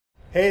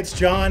Hey, it's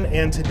John,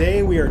 and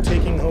today we are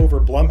taking over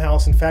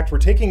Blumhouse. In fact, we're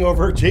taking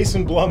over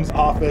Jason Blum's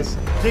office.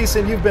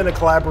 Jason, you've been a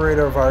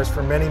collaborator of ours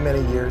for many,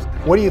 many years.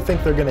 What do you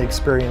think they're going to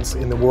experience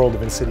in the world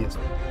of Insidious?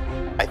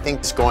 I think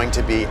it's going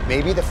to be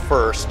maybe the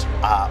first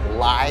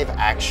live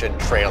action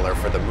trailer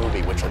for the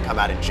movie, which will come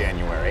out in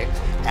January.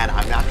 And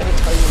I'm not going to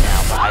tell you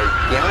now, but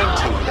I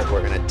guarantee that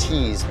we're going to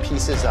tease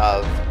pieces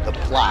of the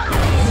plot.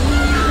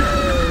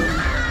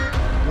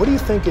 What do you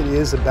think it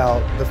is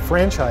about the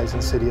franchise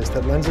Insidious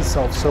that lends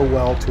itself so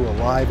well to a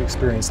live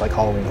experience like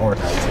Halloween Horror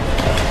Nights?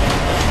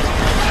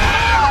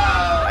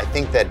 I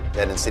think that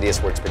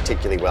Insidious works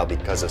particularly well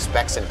because of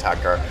Specs and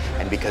Tucker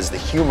and because the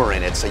humor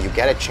in it, so you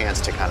get a chance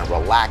to kind of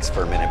relax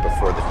for a minute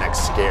before the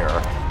next scare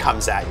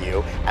comes at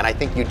you. And I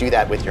think you do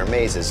that with your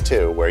mazes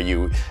too, where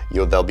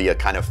there'll be a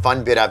kind of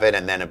fun bit of it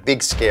and then a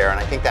big scare, and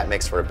I think that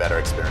makes for a better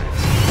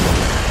experience.